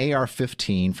with an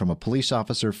AR-15 from a police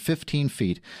officer 15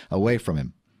 feet away from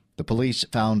him. The police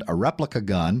found a replica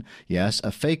gun, yes,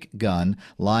 a fake gun,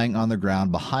 lying on the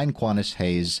ground behind Quantis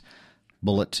Hayes'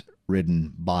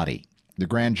 bullet-ridden body. The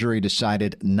grand jury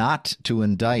decided not to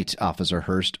indict Officer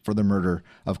Hurst for the murder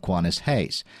of Quantis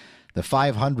Hayes. The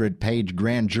 500-page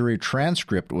grand jury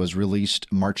transcript was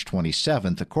released March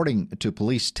 27th. According to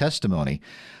police testimony,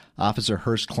 Officer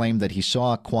Hurst claimed that he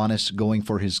saw Quantis going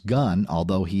for his gun,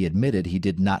 although he admitted he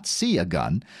did not see a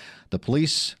gun. The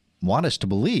police want us to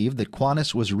believe that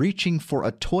Quantis was reaching for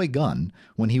a toy gun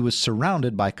when he was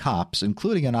surrounded by cops,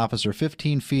 including an officer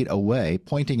 15 feet away,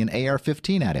 pointing an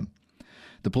AR-15 at him.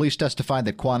 The police testified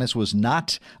that Quanez was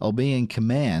not obeying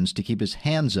commands to keep his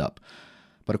hands up.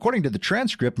 But according to the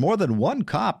transcript, more than one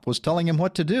cop was telling him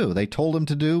what to do. They told him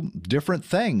to do different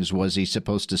things. Was he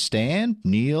supposed to stand,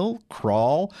 kneel,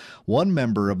 crawl? One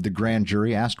member of the grand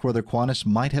jury asked whether Quanez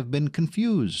might have been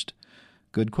confused.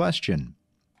 Good question.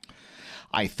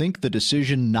 I think the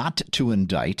decision not to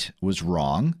indict was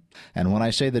wrong. And when I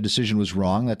say the decision was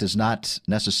wrong, that does not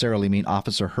necessarily mean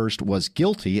Officer Hurst was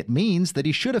guilty. It means that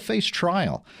he should have faced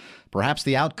trial. Perhaps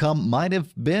the outcome might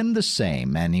have been the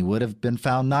same, and he would have been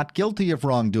found not guilty of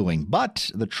wrongdoing.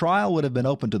 But the trial would have been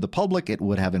open to the public. It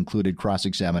would have included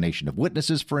cross-examination of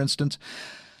witnesses, for instance.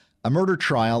 A murder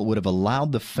trial would have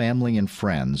allowed the family and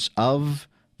friends of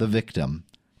the victim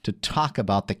to talk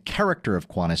about the character of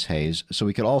Quanez Hayes so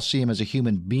we could all see him as a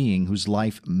human being whose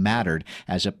life mattered,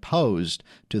 as opposed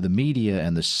to the media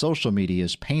and the social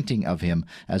media's painting of him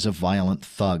as a violent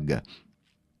thug.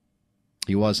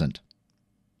 He wasn't.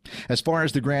 As far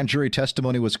as the grand jury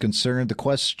testimony was concerned, the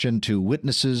question to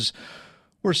witnesses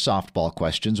were softball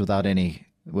questions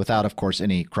without, of course,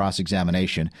 any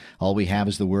cross-examination. All we have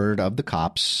is the word of the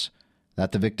cops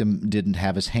that the victim didn't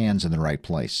have his hands in the right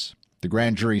place. The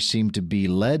grand jury seemed to be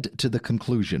led to the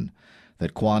conclusion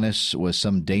that Quanez was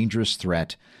some dangerous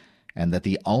threat and that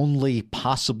the only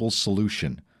possible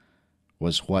solution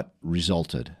was what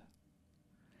resulted.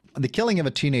 The killing of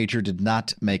a teenager did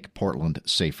not make Portland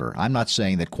safer. I'm not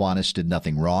saying that Quanez did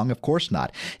nothing wrong. Of course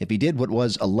not. If he did what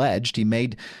was alleged, he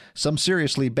made some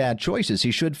seriously bad choices.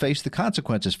 He should face the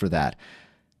consequences for that.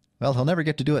 Well, he'll never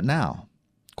get to do it now.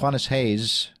 Quanez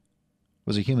Hayes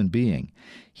was a human being.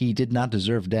 He did not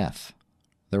deserve death.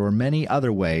 There were many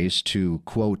other ways to,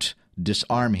 quote,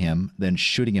 disarm him than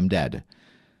shooting him dead.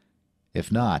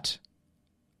 If not,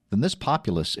 then this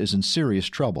populace is in serious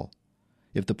trouble.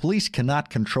 If the police cannot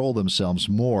control themselves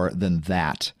more than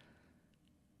that,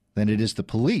 then it is the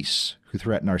police who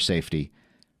threaten our safety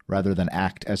rather than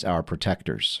act as our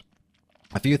protectors.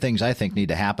 A few things I think need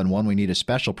to happen. One, we need a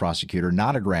special prosecutor,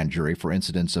 not a grand jury, for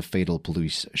incidents of fatal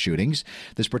police shootings.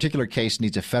 This particular case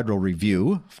needs a federal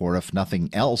review for, if nothing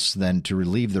else, than to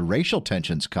relieve the racial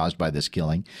tensions caused by this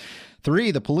killing.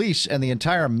 3, the police and the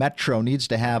entire metro needs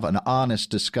to have an honest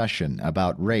discussion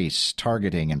about race,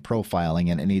 targeting, and profiling,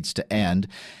 and it needs to end.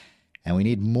 And we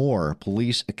need more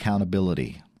police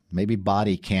accountability. Maybe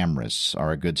body cameras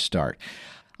are a good start.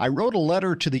 I wrote a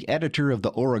letter to the editor of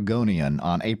the Oregonian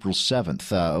on April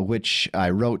 7th, which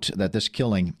I wrote that this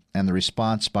killing and the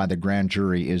response by the grand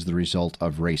jury is the result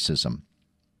of racism.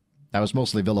 I was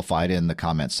mostly vilified in the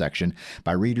comments section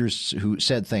by readers who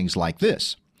said things like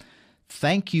this: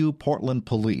 "Thank you, Portland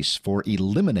police, for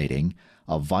eliminating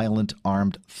a violent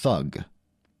armed thug."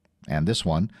 And this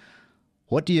one: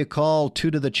 "What do you call 2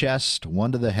 to the chest,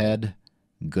 1 to the head?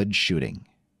 Good shooting."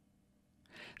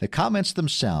 The comments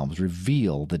themselves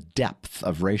reveal the depth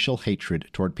of racial hatred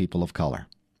toward people of color.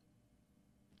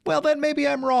 Well, then maybe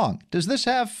I'm wrong. Does this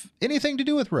have anything to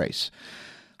do with race?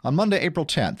 On Monday, April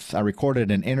 10th, I recorded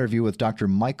an interview with Dr.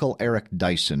 Michael Eric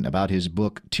Dyson about his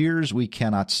book, Tears We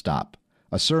Cannot Stop,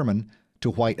 a sermon to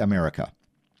white America.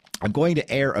 I'm going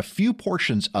to air a few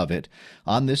portions of it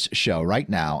on this show right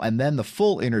now, and then the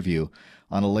full interview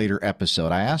on a later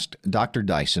episode. I asked Dr.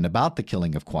 Dyson about the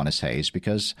killing of Quanez Hayes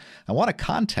because I want a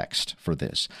context for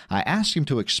this. I asked him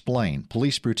to explain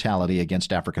police brutality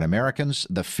against African Americans,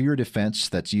 the fear defense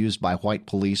that's used by white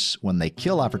police when they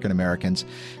kill African Americans,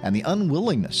 and the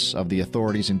unwillingness of the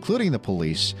authorities, including the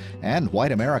police and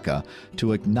white America,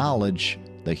 to acknowledge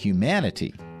the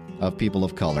humanity of people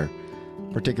of color,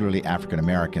 particularly African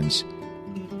Americans.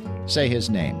 Say his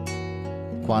name,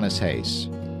 Quanez Hayes.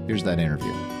 Here's that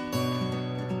interview.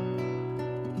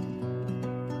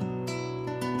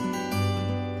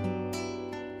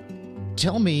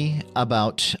 Tell me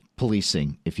about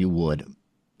policing, if you would.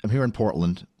 I'm here in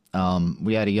Portland.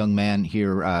 We had a young man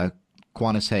here,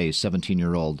 Quanez Hayes,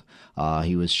 17-year-old.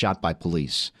 He was shot by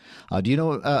police. Do you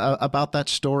know about that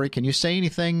story? Can you say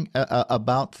anything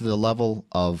about the level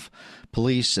of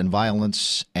police and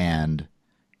violence and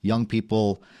young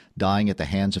people dying at the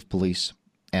hands of police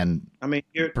and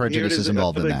prejudices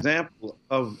involved in that? Here it is, example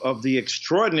of the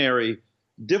extraordinary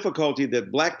difficulty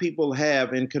that black people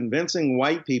have in convincing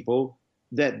white people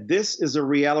that this is a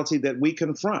reality that we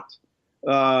confront.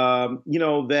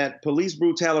 That police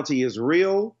brutality is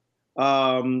real,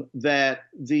 that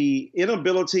the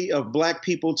inability of black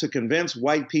people to convince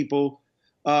white people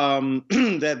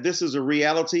that this is a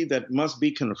reality that must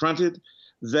be confronted,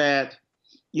 that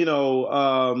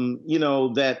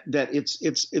that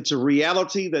it's a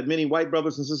reality that many white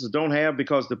brothers and sisters don't have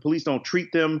because the police don't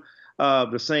treat them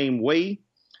the same way,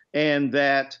 and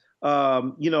that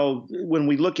When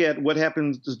we look at what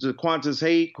happened to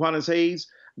Qantas Hayes,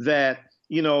 that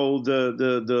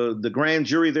the grand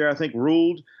jury there, I think,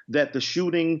 ruled that the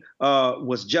shooting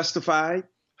was justified.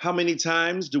 How many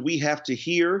times do we have to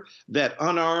hear that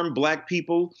unarmed Black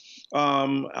people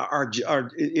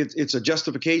it's a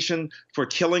justification for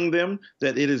killing them,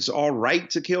 that it is all right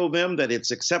to kill them, that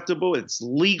it's acceptable, it's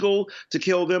legal to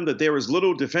kill them, that there is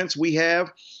little defense we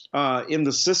have in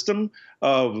the system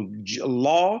of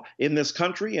law in this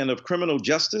country and of criminal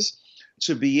justice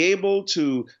to be able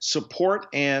to support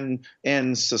and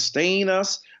sustain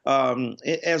us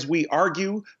as we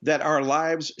argue that our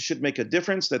lives should make a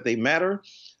difference, that they matter.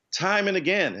 Time and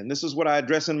again, and this is what I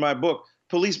address in my book,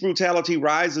 police brutality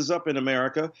rises up in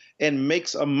America and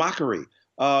makes a mockery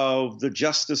of the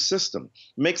justice system,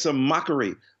 makes a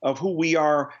mockery of who we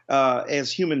are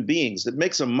as human beings, that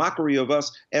makes a mockery of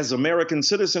us as American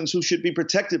citizens who should be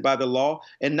protected by the law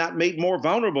and not made more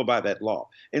vulnerable by that law.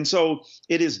 And so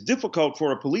it is difficult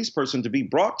for a police person to be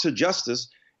brought to justice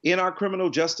in our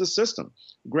criminal justice system.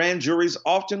 Grand juries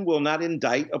often will not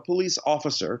indict a police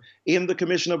officer in the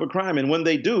commission of a crime. And when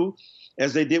they do,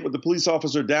 as they did with the police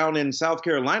officer down in South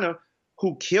Carolina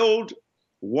who killed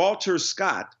Walter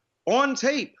Scott on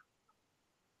tape,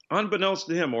 unbeknownst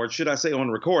to him, or should I say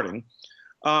on recording,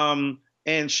 and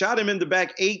shot him in the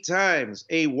back 8 times,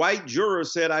 a white juror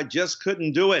said, "I just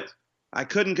couldn't do it. I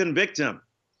couldn't convict him."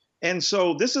 And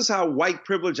so this is how white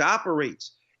privilege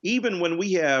operates. Even when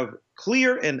we have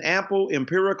clear and ample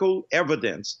empirical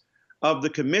evidence of the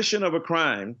commission of a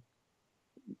crime,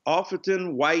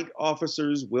 often white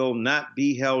officers will not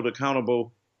be held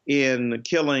accountable in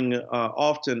killing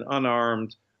often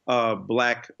unarmed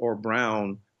Black or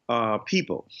brown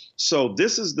people. So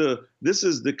this is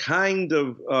the kind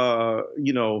of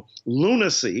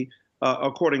lunacy,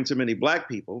 according to many Black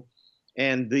people,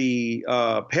 and the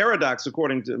paradox,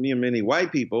 according to many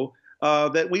white people,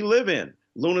 that we live in.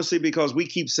 Lunacy because we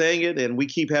keep saying it and we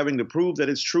keep having to prove that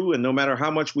it's true, and no matter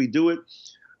how much we do it,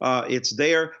 it's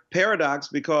there. Paradox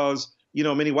because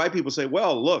many white people say,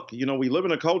 well, look, we live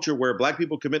in a culture where Black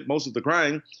people commit most of the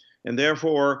crime, and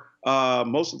therefore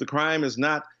most of the crime is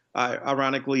not,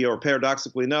 ironically or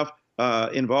paradoxically enough,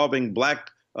 involving Black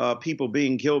people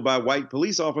being killed by white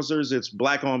police officers. It's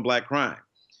Black on Black crime.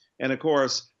 And of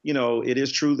course, it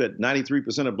is true that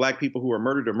 93% of Black people who are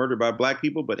murdered by Black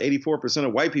people, but 84%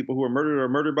 of white people who are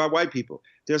murdered by white people.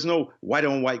 There's no white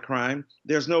on white crime.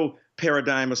 There's no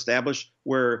paradigm established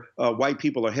where white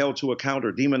people are held to account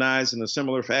or demonized in a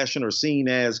similar fashion or seen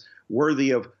as worthy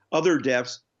of other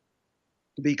deaths,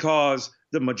 because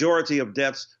the majority of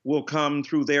deaths will come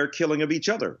through their killing of each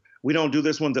other. We don't do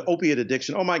this one, the opiate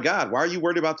addiction. Oh my God, why are you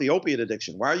worried about the opiate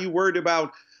addiction? Why are you worried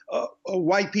about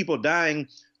white people dying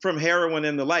from heroin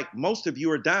and the like? Most of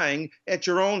you are dying at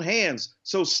your own hands,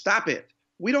 so stop it.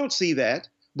 We don't see that.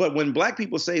 But when Black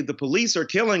people say the police are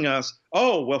killing us,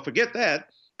 oh, well, forget that.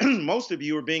 Most of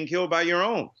you are being killed by your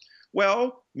own.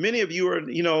 Well, many of you are,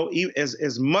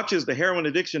 as much as the heroin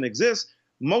addiction exists,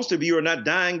 most of you are not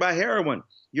dying by heroin.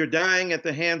 You're dying at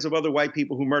the hands of other white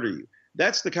people who murder you.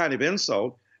 That's the kind of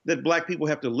insult that Black people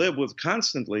have to live with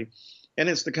constantly. And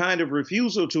it's the kind of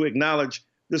refusal to acknowledge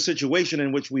the situation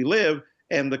in which we live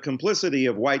and the complicity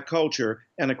of white culture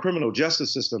and a criminal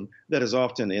justice system that is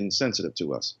often insensitive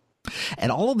to us.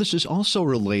 And all of this is also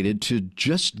related to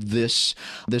just this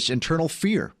internal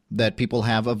fear that people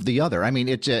have of the other. I mean,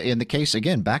 it's in the case,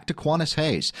 again, back to Qantas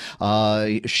Hayes,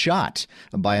 shot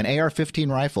by an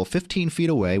AR-15 rifle 15 feet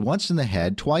away, once in the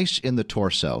head, twice in the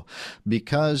torso,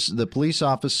 because the police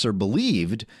officer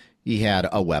believed he had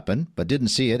a weapon, but didn't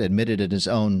see it, admitted in his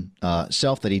own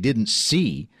self that he didn't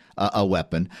see a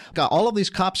weapon. All of these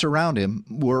cops around him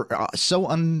were so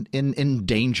in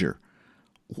danger.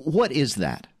 What is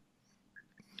that?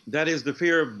 That is the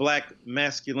fear of Black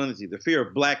masculinity, the fear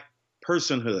of Black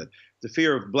personhood, the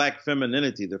fear of Black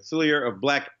femininity, the fear of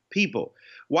Black people.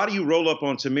 Why do you roll up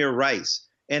on Tamir Rice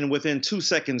and within 2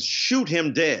 seconds shoot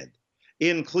him dead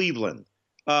in Cleveland?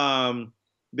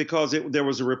 Because there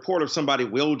was a report of somebody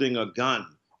wielding a gun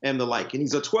and the like. And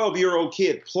he's a 12-year-old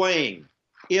kid playing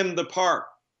in the park,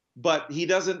 but he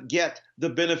doesn't get the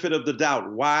benefit of the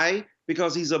doubt. Why?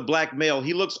 Because he's a Black male.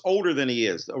 He looks older than he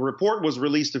is. A report was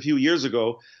released a few years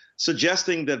ago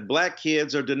suggesting that Black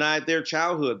kids are denied their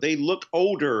childhood. They look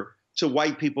older to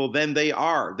white people than they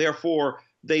are. Therefore,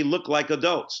 they look like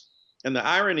adults. And the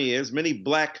irony is many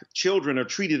Black children are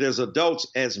treated as adults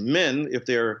as men if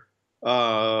they're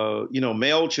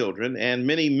male children, and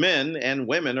many men and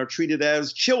women are treated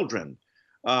as children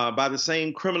by the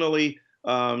same criminally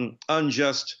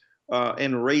unjust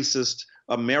and racist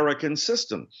American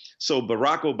system. So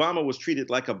Barack Obama was treated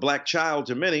like a black child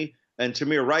to many, and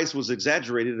Tamir Rice was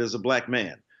exaggerated as a black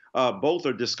man. Both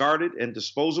are discarded and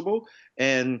disposable.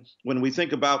 And when we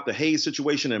think about the Hayes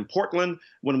situation in Portland,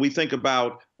 when we think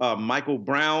about Michael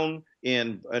Brown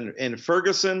in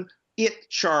Ferguson, it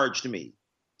charged me.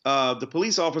 The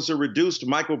police officer reduced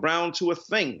Michael Brown to a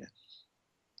thing,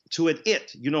 to an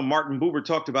it. You know, Martin Buber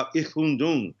talked about ich und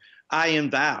du, I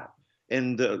and thou.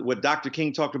 And what Dr.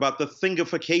 King talked about, the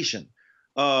thingification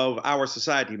of our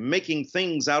society, making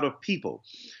things out of people.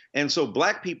 And so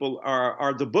black people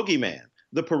are the boogeyman,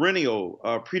 the perennial,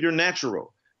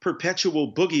 preternatural,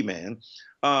 perpetual boogeyman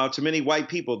to many white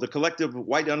people. The collective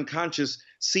white unconscious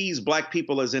sees black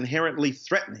people as inherently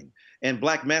threatening, and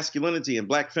black masculinity and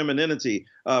black femininity,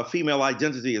 female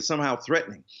identity is somehow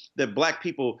threatening, that black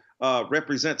people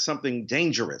represent something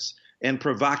dangerous and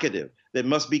provocative that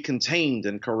must be contained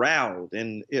and corralled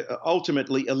and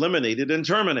ultimately eliminated and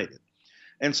terminated.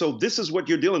 And so this is what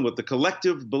you're dealing with, the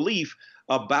collective belief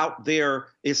about their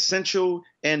essential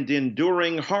and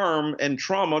enduring harm and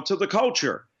trauma to the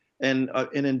culture, and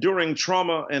an enduring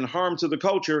trauma and harm to the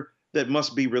culture that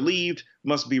must be relieved,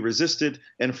 must be resisted,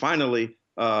 and finally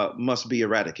must be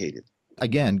eradicated.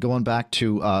 Again, going back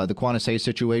to the Quantas Hayes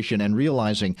situation and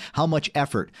realizing how much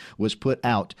effort was put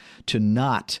out to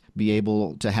not be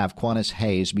able to have Quantas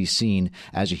Hayes be seen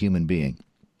as a human being.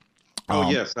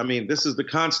 Yes. I mean, this is the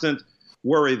constant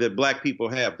worry that black people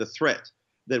have, the threat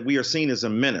that we are seen as a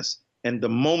menace. And the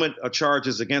moment a charge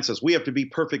is against us, we have to be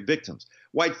perfect victims.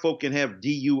 White folk can have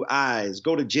DUIs,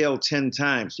 go to jail 10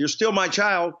 times. You're still my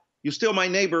child. You're still my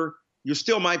neighbor. You're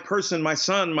still my person, my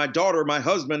son, my daughter, my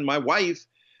husband, my wife.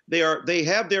 They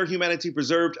have their humanity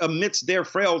preserved amidst their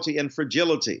frailty and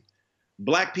fragility.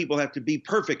 Black people have to be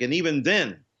perfect, and even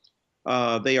then,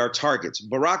 they are targets.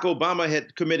 Barack Obama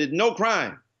had committed no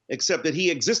crime except that he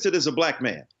existed as a black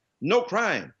man. No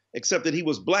crime except that he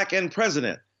was black and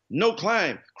president. No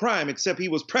crime except he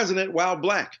was president while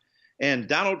black. And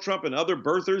Donald Trump and other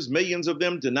birthers, millions of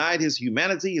them, denied his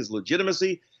humanity, his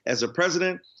legitimacy as a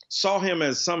president, saw him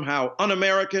as somehow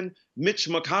un-American. Mitch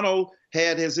McConnell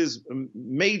had as his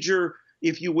major,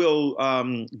 if you will,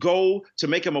 goal to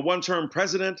make him a one-term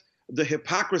president. The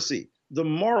hypocrisy, the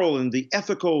moral and the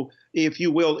ethical, if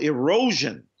you will,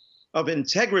 erosion of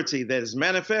integrity that is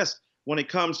manifest when it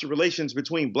comes to relations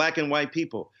between black and white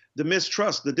people, the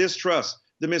mistrust, the distrust,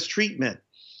 the mistreatment.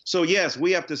 So yes,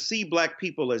 we have to see black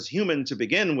people as human to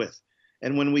begin with.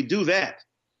 And when we do that,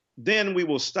 then we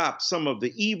will stop some of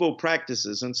the evil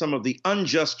practices and some of the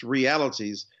unjust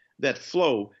realities that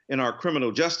flow in our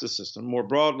criminal justice system, more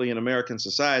broadly in American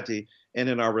society and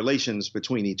in our relations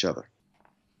between each other.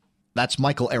 That's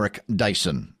Michael Eric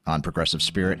Dyson on Progressive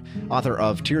Spirit, author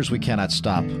of Tears We Cannot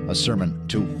Stop, a sermon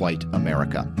to white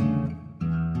America.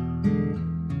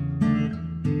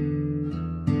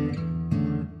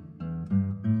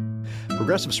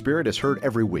 Progressive Spirit is heard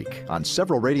every week on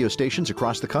several radio stations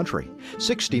across the country.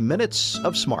 60 minutes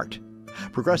of smart.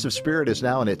 Progressive Spirit is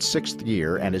now in its 6th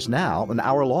year and is now an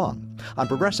hour long. On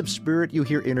Progressive Spirit, you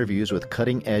hear interviews with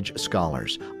cutting-edge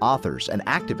scholars, authors, and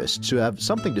activists who have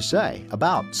something to say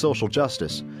about social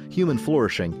justice, human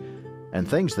flourishing, and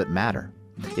things that matter.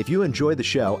 If you enjoy the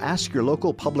show, ask your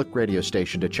local public radio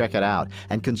station to check it out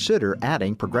and consider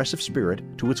adding Progressive Spirit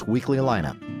to its weekly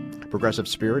lineup. Progressive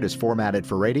Spirit is formatted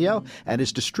for radio and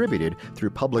is distributed through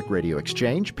Public Radio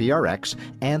Exchange, PRX,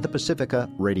 and the Pacifica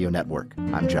Radio Network.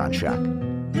 I'm John Shuck.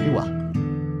 Be well.